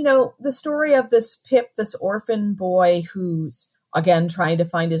 the story of this Pip, this orphan boy who's, again, trying to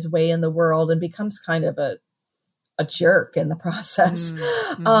find his way in the world and becomes kind of a jerk in the process.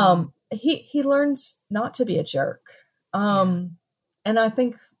 He learns not to be a jerk. And I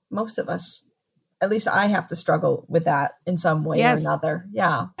think most of us, at least I have to struggle with that in some way or another.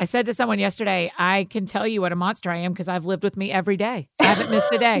 Yeah. I said to someone yesterday, I can tell you what a monster I am because I've lived with me every day. I haven't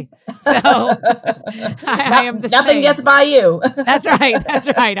missed a day. So I am the same. Nothing gets by you. That's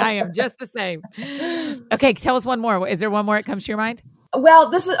right. I am just the same. Okay. Tell us one more. Is there one more that comes to your mind?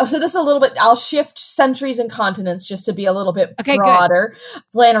 Well, this is a little bit, I'll shift centuries and continents just to be a little bit broader. Good.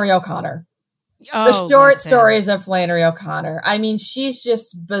 Flannery O'Connor. The short stories of Flannery O'Connor. I mean, she's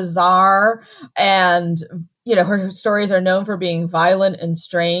just bizarre, and her stories are known for being violent and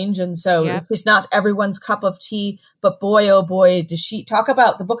strange, and so she's not everyone's cup of tea. But boy, oh boy, does she talk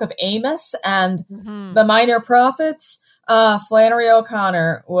about the Book of Amos and the Minor Prophets. Flannery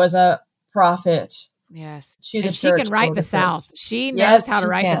O'Onnor was a prophet. Yes, and she can write the South. She knows how to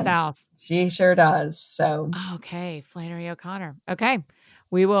write the South. She sure does. So okay, Flannery O'Connor. Okay.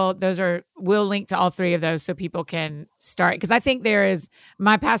 We'll link to all three of those so people can start. Because I think there is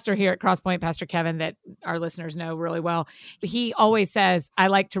my pastor here at Crosspoint, Pastor Kevin, that our listeners know really well. He always says, I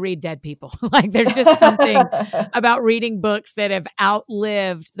like to read dead people. Like there's just something about reading books that have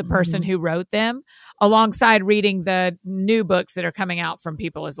outlived the person who wrote them, alongside reading the new books that are coming out from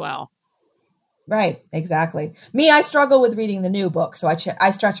people as well. Right. Exactly. Me, I struggle with reading the new book. So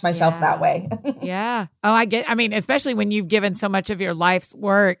I stretch myself that way. Yeah. Oh, especially when you've given so much of your life's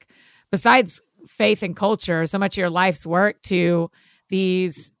work, besides faith and culture, so much of your life's work to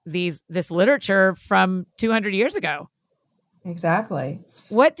this literature from 200 years ago. Exactly.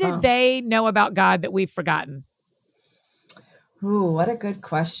 What did they know about God that we've forgotten? Ooh, what a good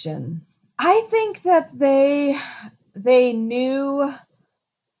question. I think that they knew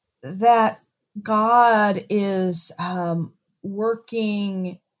that God is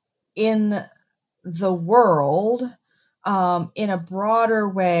working in the world in a broader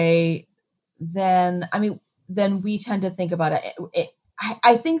way than we tend to think about it.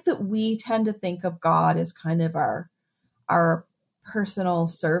 I think that we tend to think of God as kind of our personal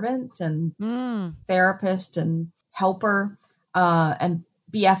servant and therapist and helper and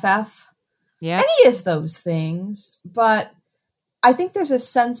BFF. Yeah. And he is those things, but I think there's a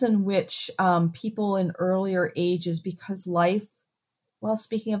sense in which people in earlier ages, because life, well,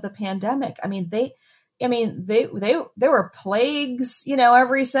 speaking of the pandemic, there were plagues,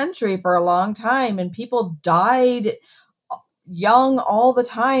 every century for a long time, and people died young all the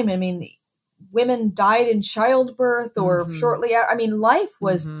time. I mean, women died in childbirth or shortly after. I mean, life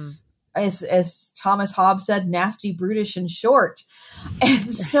was, as Thomas Hobbes said, nasty, brutish, and short.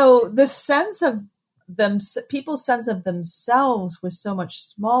 And so the sense of people's sense of themselves was so much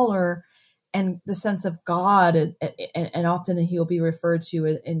smaller, and the sense of God, and often he'll be referred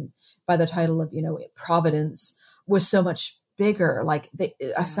to by the title of, providence, was so much bigger, like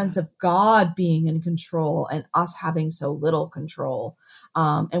a sense of God being in control and us having so little control.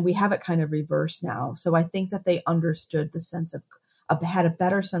 And we have it kind of reversed now. So I think that they understood the sense had a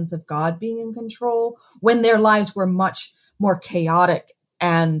better sense of God being in control when their lives were much more chaotic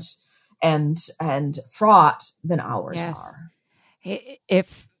and fraught than ours are.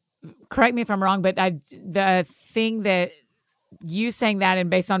 If correct me if I'm wrong, but the thing that you saying that, and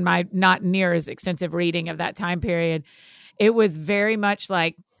based on my not near as extensive reading of that time period, it was very much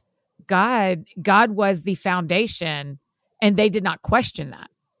like God was the foundation, and they did not question that.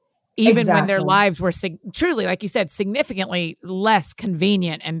 Even when their lives were truly, like you said, significantly less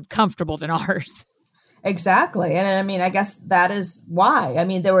convenient and comfortable than ours. Exactly. And I mean, I guess that is why. I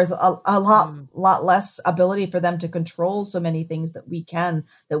mean, there was a lot less ability for them to control so many things that we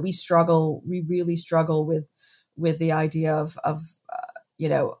really struggle with the idea of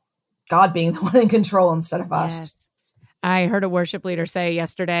God being the one in control instead of us. Yes. I heard a worship leader say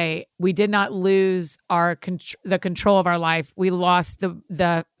yesterday, we did not lose the control of our life. We lost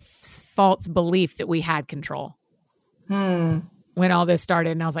the false belief that we had control. When all this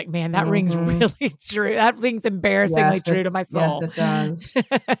started. And I was like, man, that rings really true. That rings embarrassingly true to my soul. Yes, it does.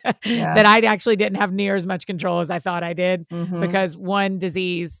 That I actually didn't have near as much control as I thought I did, because one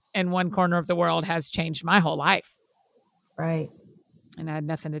disease in one corner of the world has changed my whole life. Right. And I had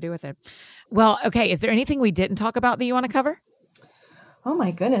nothing to do with it. Well, okay. Is there anything we didn't talk about that you want to cover? Oh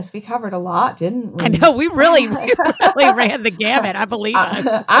my goodness, we covered a lot, didn't we? I know we really ran the gamut. I believe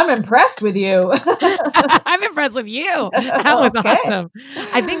us. I'm impressed with you. I'm impressed with you. That was awesome.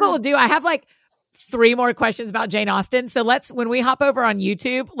 I think what we'll do, I have like 3 more questions about Jane Austen. So when we hop over on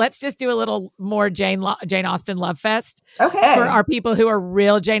YouTube, let's just do a little more Jane Austen love fest. Okay. For our people who are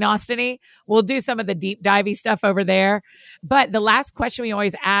real Jane Austen-y. We'll do some of the deep divey stuff over there. But the last question we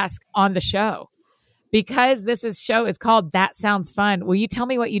always ask on the show, because show is called That Sounds Fun. Will you tell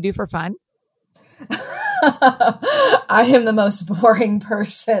me what you do for fun? I am the most boring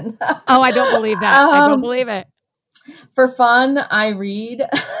person. Oh, I don't believe that. I don't believe it. For fun, I read.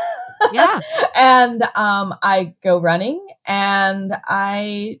 Yeah. And I go running, and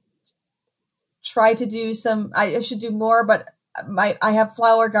I try to do I should do more, but I have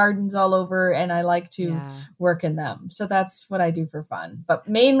flower gardens all over, and I like to work in them. So that's what I do for fun, but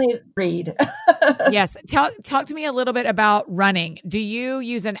mainly read. Yes. Talk to me a little bit about running. Do you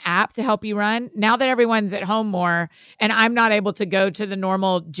use an app to help you run? Now that everyone's at home more, and I'm not able to go to the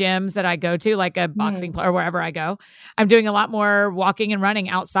normal gyms that I go to, like a boxing or wherever I go, I'm doing a lot more walking and running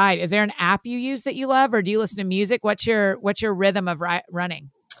outside. Is there an app you use that you love, or do you listen to music? What's your rhythm of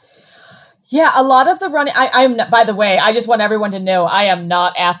running? Yeah, a lot of the running, I'm not, by the way, I just want everyone to know I am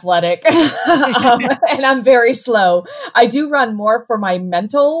not athletic and I'm very slow. I do run more for my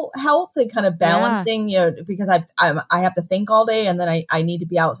mental health and kind of balancing, because I have to think all day, and then I need to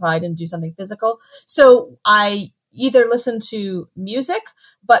be outside and do something physical. So I either listen to music,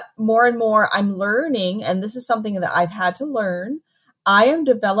 but more and more I'm learning, and this is something that I've had to learn. I am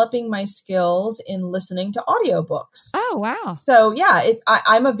developing my skills in listening to audiobooks. Oh, wow. So yeah,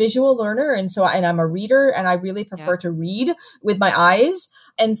 I'm a visual learner, and I'm a reader, and I really prefer to read with my eyes.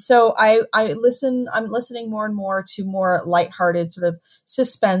 And so I'm listening more and more to more lighthearted sort of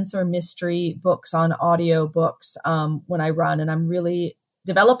suspense or mystery books on audiobooks when I run, and I'm really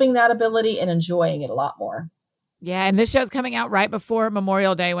developing that ability and enjoying it a lot more. Yeah, and this show's coming out right before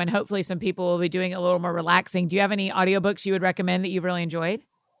Memorial Day, when hopefully some people will be doing a little more relaxing. Do you have any audiobooks you would recommend that you've really enjoyed?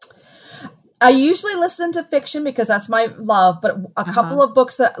 I usually listen to fiction because that's my love, but a couple of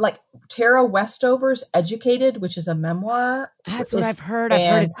books that, like Tara Westover's Educated, which is a memoir. That's what I've heard. I've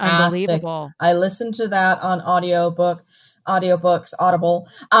heard it's unbelievable. I listened to that on audiobooks, Audible.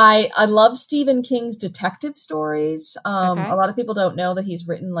 I love Stephen King's detective stories. A lot of people don't know that he's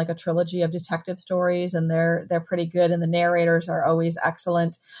written like a trilogy of detective stories, and they're pretty good, and the narrators are always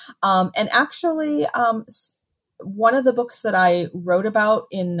excellent. And actually, one of the books that I wrote about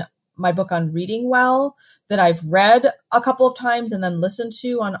in my book on reading well, that I've read a couple of times and then listened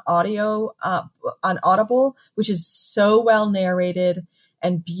to on audio, on Audible, which is so well narrated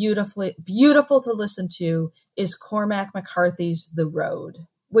and beautiful to listen to, is Cormac McCarthy's The Road,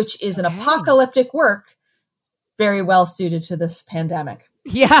 which is an apocalyptic work very well suited to this pandemic.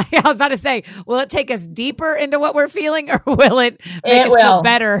 Yeah, I was about to say, will it take us deeper into what we're feeling, or will it make us feel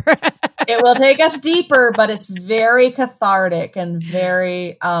better? It will take us deeper, but it's very cathartic and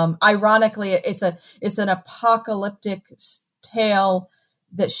very, ironically, it's an apocalyptic tale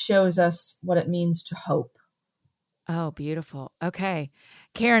that shows us what it means to hope. Oh, beautiful. Okay.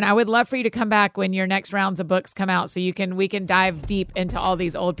 Karen, I would love for you to come back when your next rounds of books come out, so we can dive deep into all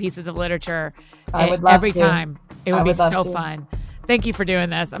these old pieces of literature. I would love every to. time. It would be so to. fun. Thank you for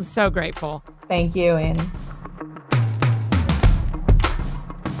doing this. I'm so grateful. Thank you, Annie.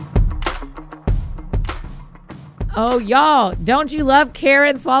 Oh, y'all, don't you love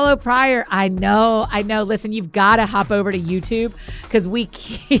Karen Swallow Prior? I know. Listen, you've got to hop over to YouTube, because we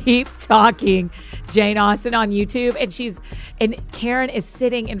keep talking Jane Austen on YouTube, and Karen is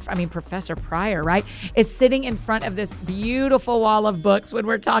sitting Professor Prior, right, is sitting in front of this beautiful wall of books when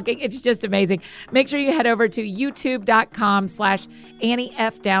we're talking. It's just amazing. Make sure you head over to youtube.com/Annie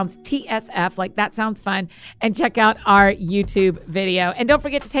F. Downs TSF, like that sounds fun, and check out our YouTube video. And don't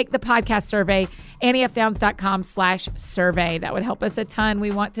forget to take the podcast survey, anniefdowns.com/survey. That would help us a ton.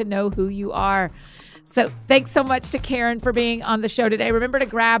 We want to know who you are. So thanks so much to Karen for being on the show today. Remember to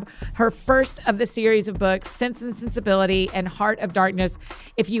grab her first of the series of books, Sense and Sensibility and Heart of Darkness.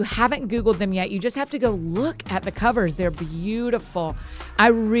 If you haven't Googled them yet, you just have to go look at the covers. They're beautiful. I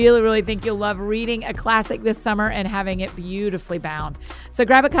really, really think you'll love reading a classic this summer and having it beautifully bound. So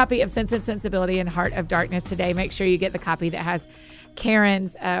grab a copy of Sense and Sensibility and Heart of Darkness today. Make sure you get the copy that has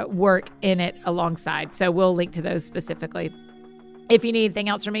Karen's work in it alongside. So we'll link to those specifically. If you need anything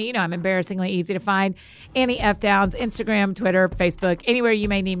else from me, I'm embarrassingly easy to find. Annie F. Downs, Instagram, Twitter, Facebook, anywhere you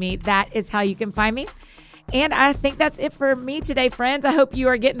may need me, that is how you can find me. And I think that's it for me today, friends. I hope you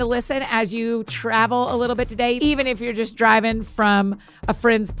are getting to listen as you travel a little bit today, even if you're just driving from a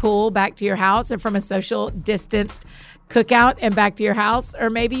friend's pool back to your house, or from a social distanced cookout and back to your house, or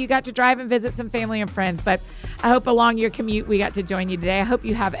maybe you got to drive and visit some family and friends. But I hope along your commute we got to join you today. I hope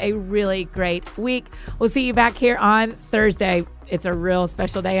you have a really great week. We'll see you back here on Thursday. It's a real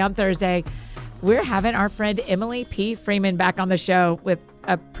special day on Thursday. We're having our friend Emily P. Freeman back on the show with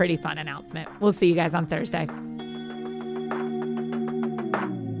a pretty fun announcement. We'll see you guys on Thursday.